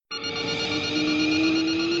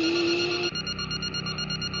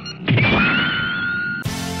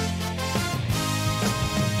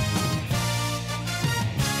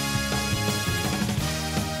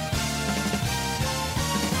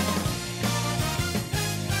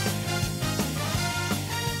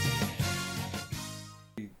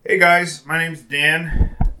Hey guys, my name's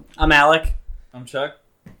Dan. I'm Alec. I'm Chuck.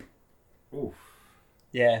 Oof.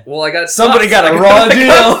 Yeah. Well, I got Somebody got a raw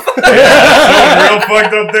deal. Something real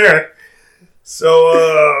fucked up there.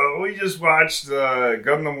 So, we just watched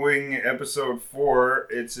Gundam Wing Episode 4.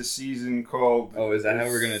 It's a season called... Oh, is that how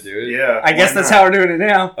we're going to do it? Yeah. I guess that's how we're doing it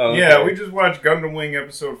now. Oh, okay. Yeah, we just watched Gundam Wing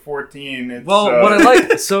Episode 14. It's, Well,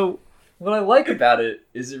 what I like about it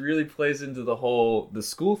is it really plays into the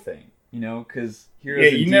school thing, because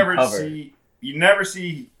heroes you never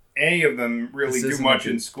see any of them really do much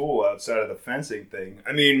in school outside of the fencing thing.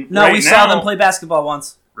 I mean, No, we saw them play basketball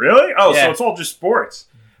once. Really? Oh, Yeah. so it's all just sports.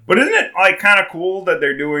 But isn't it like kind of cool that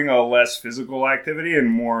they're doing a less physical activity and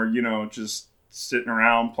more, just sitting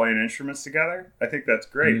around playing instruments together? I think that's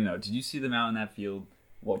great. No. Did you see them out in that field,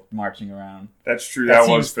 marching around? That's true. That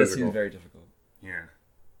was That physical. seems very difficult. Yeah.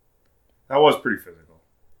 That was pretty physical.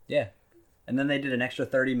 Yeah. And then they did an extra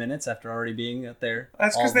 30 minutes after already being out there.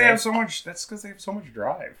 That's because they have so much. That's because they have so much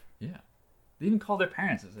drive. Yeah. They even called their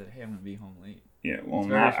parents and said, "Hey, I'm going to be home late." Yeah. Well, It's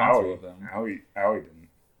very not responsible Aoi. of them. Aoi didn't.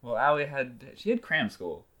 Well, Allie had cram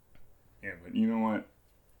school, Yeah, but you know what?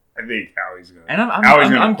 I think Aoi's gonna. and Aoi's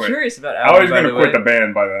gonna I'm quit. curious about Allie. Aoi's gonna quit the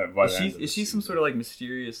band by the end of Is she some sort of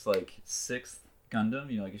mysterious sixth Gundam?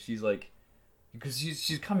 Is she's because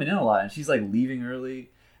she's coming in a lot and she's leaving early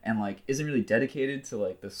and isn't really dedicated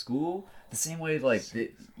to the school the same way Is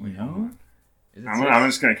it I'm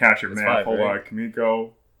six? just gonna catch your It's man. five, Hold right? on,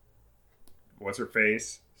 Kimiko. What's her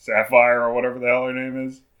face? Sapphire or whatever the hell her name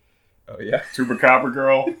is. Oh yeah, Chupacabra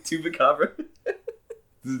girl. Chupacabra.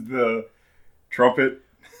 This is the trumpet.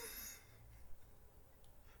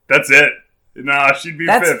 That's it. Nah, she'd be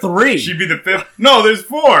That's fifth. 3. She'd be the 5th. No, there's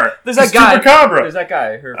 4. There's It's that guy. Chupacabra. There's that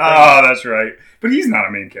guy. Her friend. Oh, that's right. But he's not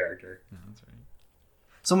a main character. No, that's right.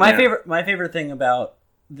 So my favorite thing about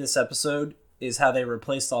this episode is how they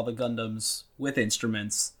replaced all the Gundams with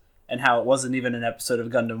instruments, and how it wasn't even an episode of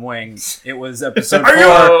Gundam Wing. It was episode 4.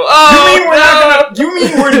 You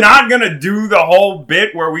mean we're not gonna do the whole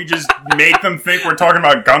bit where we just make them think we're talking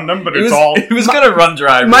about Gundam, but It was gonna run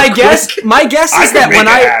dry. My guess I is could that make it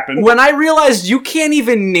happen. when I realized you can't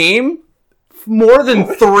even name more than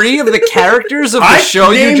 3 of the characters of the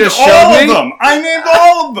show you just showed all me. of them. I named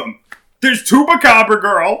all of them. There's Chupacabra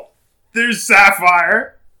girl. There's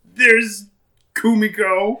Sapphire. There's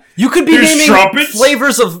Kumiko. You could be There's naming trumpets.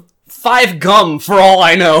 flavors of 5 gum for all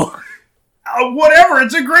I know. Whatever.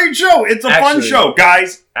 It's a great show. It's a fun Actually- show,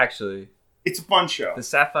 guys. Actually, It's a fun show. the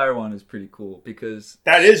Sapphire one is pretty cool because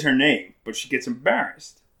That is her name, but she gets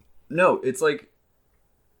embarrassed. no, it's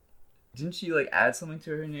didn't she add something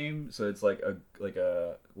to her name? So it's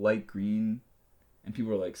a light green, and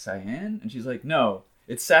people are like cyan, and she's like, no,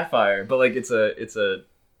 it's Sapphire, but it's a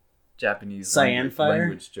Japanese Cyan fire?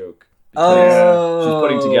 language joke. Oh. She's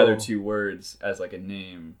putting together 2 words as a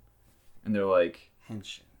name, and they're like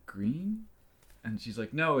green, and she's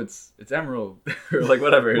like, no, it's emerald or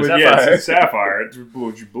whatever. Well, Sapphire. yeah, it's Sapphire. It's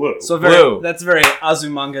blue. So Blue. that's a very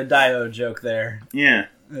Azumanga Daioh joke there. Yeah,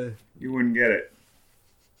 Uh, you wouldn't get it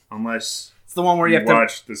unless It's the one where you have to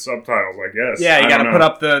watch the subtitles, I guess. Yeah, you I gotta don't put know.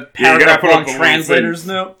 up the Yeah, you gotta paragraph put up long the little translator's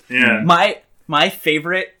note. Yeah. My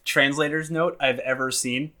favorite translator's note I've ever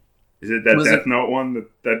seen. Is it that Was Death it- Note one?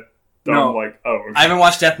 That dumb, No. okay. I haven't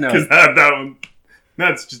watched Death Note. Because that one,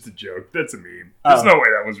 that's just a joke. That's a meme. There's Oh. no way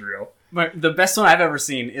that was real. The best one I've ever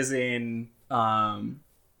seen is in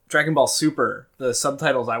Dragon Ball Super. The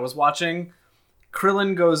subtitles I was watching,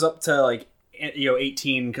 Krillin goes up to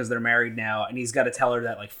 18 because they're married now, and he's got to tell her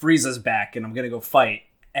that Frieza's back and I'm gonna go fight.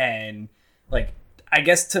 And I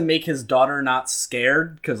guess to make his daughter not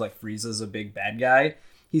scared because Frieza's a big bad guy,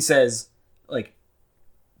 he says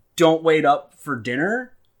don't wait up for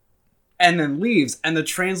dinner, and then leaves. And the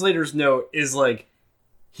translator's note is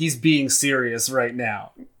he's being serious right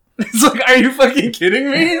now. It's are you fucking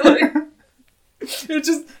kidding me? It's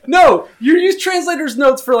just, no, you use translator's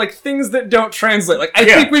notes for things that don't translate. I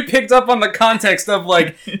Yeah. think we picked up on the context of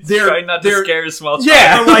they're trying not to scare a small child.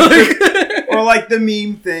 yeah. Or the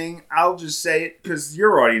meme thing. I'll just say it because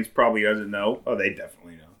your audience probably doesn't know. Oh, they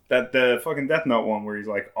definitely know. That the fucking Death Note one where he's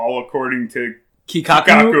all according to Kikaku.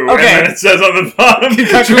 Kaku. Okay. And then it says on the bottom,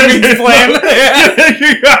 Kikaku means plan.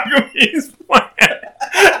 Kikaku means plan.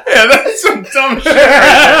 Yeah, that's some dumb shit.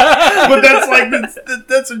 But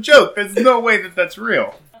that's a joke. There's no way that's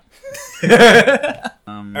real.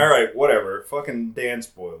 All right, whatever. Fucking Dan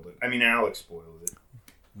spoiled it. I mean, Alex spoiled it.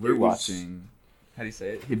 We're watching. How do you say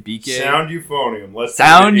it? Hibike. Sound euphonium. Let's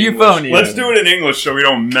Sound do it in English. euphonium. Let's do it in English so we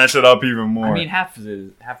don't mess it up even more. I mean, half of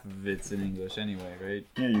it's in English anyway, right?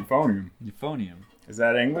 yeah, euphonium. Euphonium. Is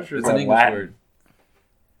that English or is It's that an English Latin? word.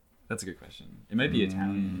 That's a good question. It might be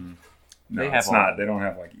Italian. No, They have it's all- not. They don't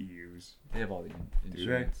have like EUs. They have all the Do they?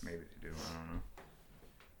 insurance. Maybe they do. I don't know.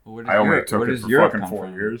 Well, where does I only Europe- took where it does for Europe fucking come 4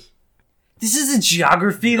 from? years. This isn't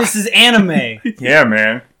geography. This is anime. Yeah,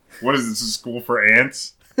 man. What is this? A school for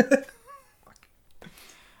ants?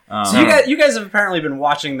 So you guys have apparently been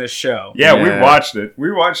watching this show. Yeah, we Yeah. watched it.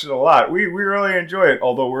 We watched it a lot. We really enjoy it,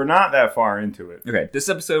 although we're not that far into it. Okay, this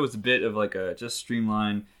episode was a bit of like a just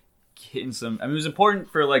streamline, hitting some. I mean, it was important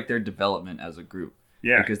for like their development as a group.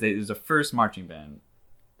 Yeah. because it was the first marching band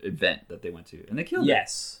event that they went to, and they killed it.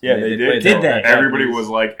 Yes. Yeah, They they played did. Did they? Everybody was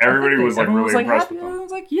like, Everyone really was impressed happy. with them. Everyone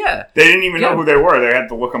was like, yeah. They didn't even Yeah. know who they were. They had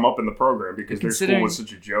to look them up in the program because their school Considering- was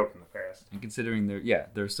such a joke in the past. And considering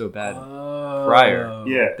they're so bad, Oh. Prior.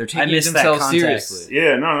 Yeah. they're I taking missed that themselves context. seriously.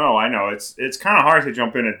 Yeah, no, I know. It's kind of hard to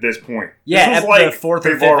jump in at this point. Yeah, This is at the fourth or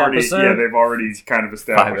they've fifth already, episode? Yeah, they've already kind of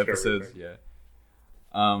established 5 episodes, everything.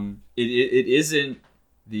 yeah. It isn't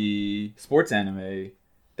the sports anime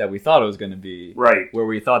that we thought it was going to be. Right. Where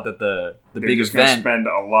we thought that the They're big just gonna event, spend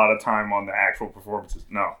a lot of time on the actual performances.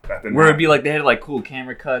 No, that didn't where it'd happen. be like they had like cool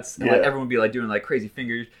camera cuts, and like Yeah. everyone would be like doing like crazy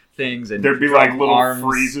finger things, and There'd be drawing like little arms.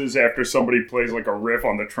 freezes after somebody plays like a riff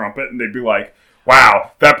on the trumpet, and they'd be like,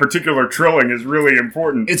 "Wow, that particular trilling is really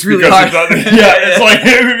important." It's really because hard. yeah, it's like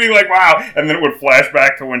it would be like, "Wow," and then it would flash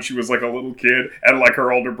back to when she was like a little kid, and like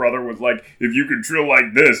her older brother was like, "If you could trill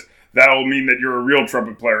like this, that'll mean that you're a real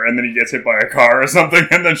trumpet player." And then he gets hit by a car or something,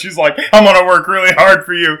 and then she's like, "I'm gonna work really hard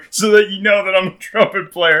for you so that you know that I'm a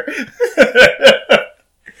trumpet player."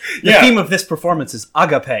 The theme of this performance is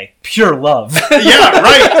agape, pure love. Yeah,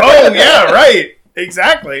 right. Oh, yeah, right.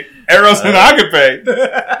 Exactly. Eros and Agape.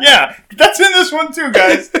 Yeah, that's in this one too,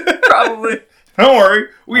 guys. Probably. Don't worry.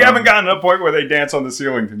 We haven't gotten to a point where they dance on the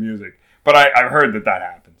ceiling to music. But I've heard that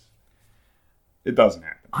happens. It doesn't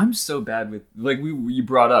happen. I'm so bad with like you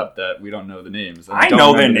brought up that we don't know the names. I don't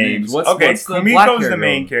know their remember the names. What's okay, what's the black Kumiko's hair the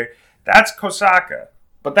main girl? character. That's Kosaka.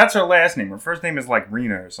 But that's her last name. Her first name is like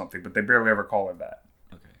Rina or something, but they barely ever call her that.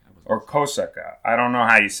 Okay, I wasn't- Or Kosaka. I don't know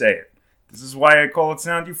how you say it. This is why I call it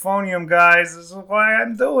sound euphonium, guys. This is why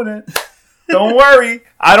I'm doing it. Don't worry.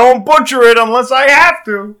 I don't butcher it unless I have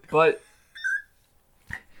to. But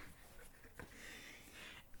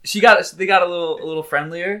they got a little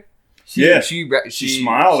friendlier. She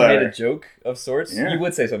smiled at made her. a joke of sorts. Yeah. You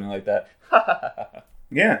would say something like that.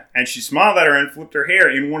 Yeah, and she smiled at her and flipped her hair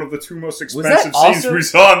in one of the two most that expensive scenes also- we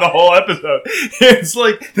saw in the whole episode. It's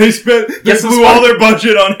like they Yes, blew all their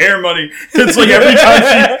budget on hair money. It's like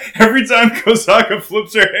every time Kosaka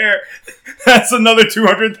flips her hair, that's another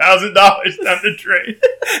 $200,000 down the drain.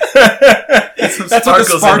 That's what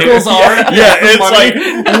the sparkles are. Yeah, The it's money.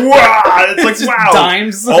 like wow. It's like Just wow.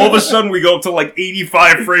 dimes. All of a sudden, we go up to like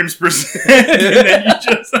 85 frames per second, and then you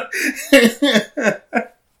just.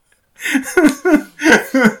 Do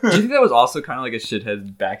you think that was also kind of like a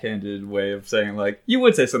shithead backhanded way of saying like you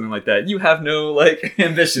would say something like that? You have no like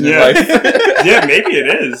ambition in life. Yeah, maybe it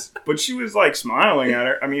is. But she was like smiling at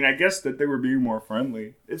her. I mean, I guess that they were being more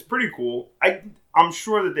friendly. It's pretty cool. I'm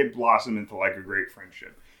sure that they blossomed into like a great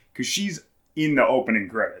friendship because she's in the opening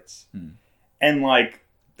credits, and like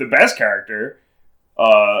the best character,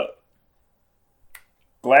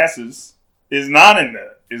 Glasses, is not in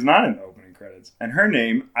the opening credits, and her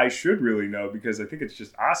name I should really know because I think it's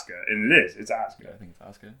just Asuka, and it is. It's Asuka. I think it's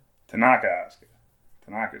Asuka. Tanaka Asuka.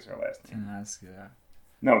 Tanaka's her last name. Asuka.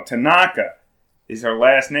 No, Tanaka is her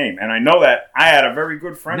last name. And I know that I had a very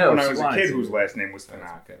good friend when I was a kid whose last name was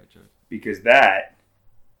Tanaka. Because that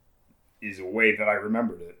is a way that I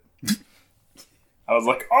remembered it. I was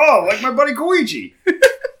like, oh, like my buddy Koichi.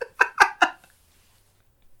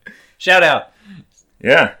 Shout out.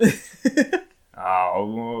 Yeah.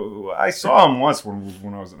 Oh, I saw him once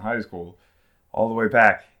when I was in high school, all the way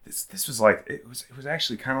back. This was like it was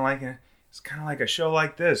actually kind of like a show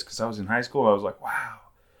like this because I was in high school. I was like, wow,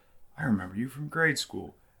 I remember you from grade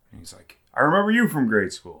school. And he's like, I remember you from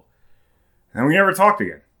grade school. And then we never talked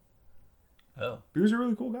again. Oh, He was a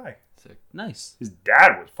really cool guy. Sick. nice. His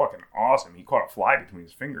dad was fucking awesome. He caught a fly between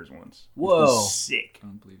his fingers once. Which Whoa. was sick. I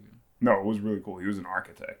don't believe you. No, it was really cool. He was an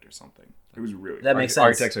architect or something. It was really That cool. makes sense.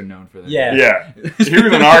 Architects are known for that. Yeah. Yeah. He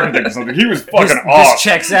was an architect or something. He was fucking This awesome.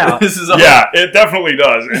 checks out. This is all. Yeah, it definitely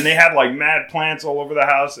does. And they had like mad plants all over the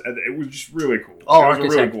house. And it was just really cool. All It was a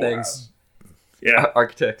architect cool things. house. Yeah.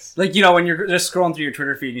 Architects. Like, you know, when you're just scrolling through your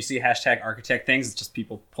Twitter feed and you see hashtag architect things, it's just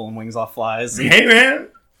people pulling wings off flies. Hey, man.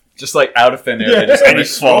 Just like out of thin air, they just And kind he of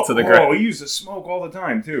fall to the ground. Oh, he used to smoke all the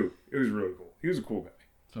time, too. It was really cool. He was a cool guy.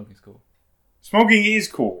 Smoking's cool. Smoking is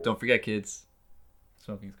cool. Don't forget, kids.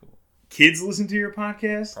 Smoking's cool. Kids listen to your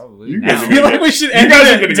podcast? Probably. You Now. guys I are feel gonna like we should you end guys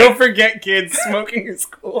are it. gonna Don't forget, kids, smoking is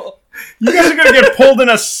cool. You guys are gonna get pulled in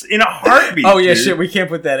a heartbeat. Oh yeah, dude. shit. We can't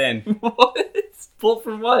put that in. What? Pulled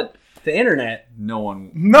from what? The internet. No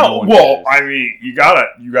one. No, one well, cares. I mean, you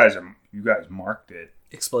guys marked it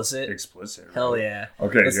Explicit. explicit. Right? Hell yeah.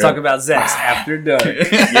 Okay, Let's good. talk about Zex after dark.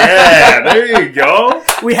 Yeah, there you go.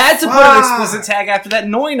 We had to put an explicit tag after that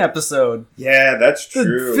Noin episode. Yeah, that's The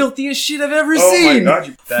true. filthiest shit I've ever Oh seen. my god,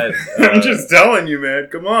 you That I'm just telling you, man.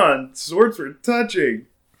 Come on, swords were touching.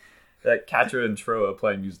 that Catra and Troa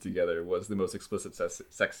playing music together was the most explicit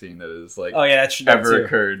sex scene that is like Oh yeah, that's true. that ever too.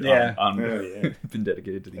 occurred. Yeah. on Oh, yeah. been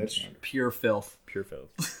dedicated to the That's internet. Pure filth. Pure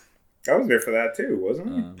filth. I was there for that too, wasn't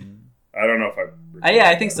I? I don't know if Yeah,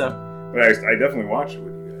 I think so. but I definitely watched it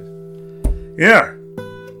with you guys. Yeah.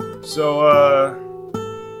 So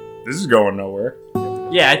this is going nowhere.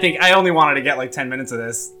 Yeah, I think I only wanted to get like 10 minutes of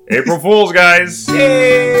this. April Fools, guys.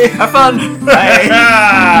 Yay! Have fun! Bye!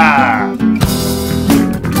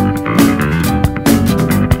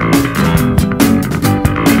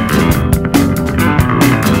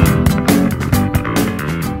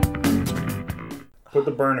 Put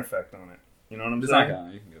the burn effect on it. You know what I'm It's not saying?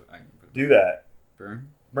 gonna. You can go. I can put Do that. burn.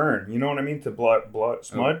 Burn. You know what I mean? To blood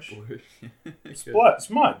smudge. Oh, It's blood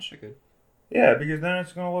smudge. I could. Yeah, because then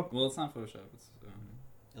it's gonna look. Well, it's not Photoshop. It's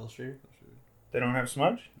Illustrator? They don't have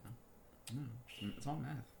smudge. no, it's all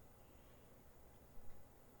math.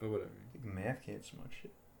 But whatever. Math can't smudge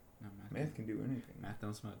shit. No, Math can do anything. Math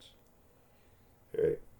don't smudge. Right.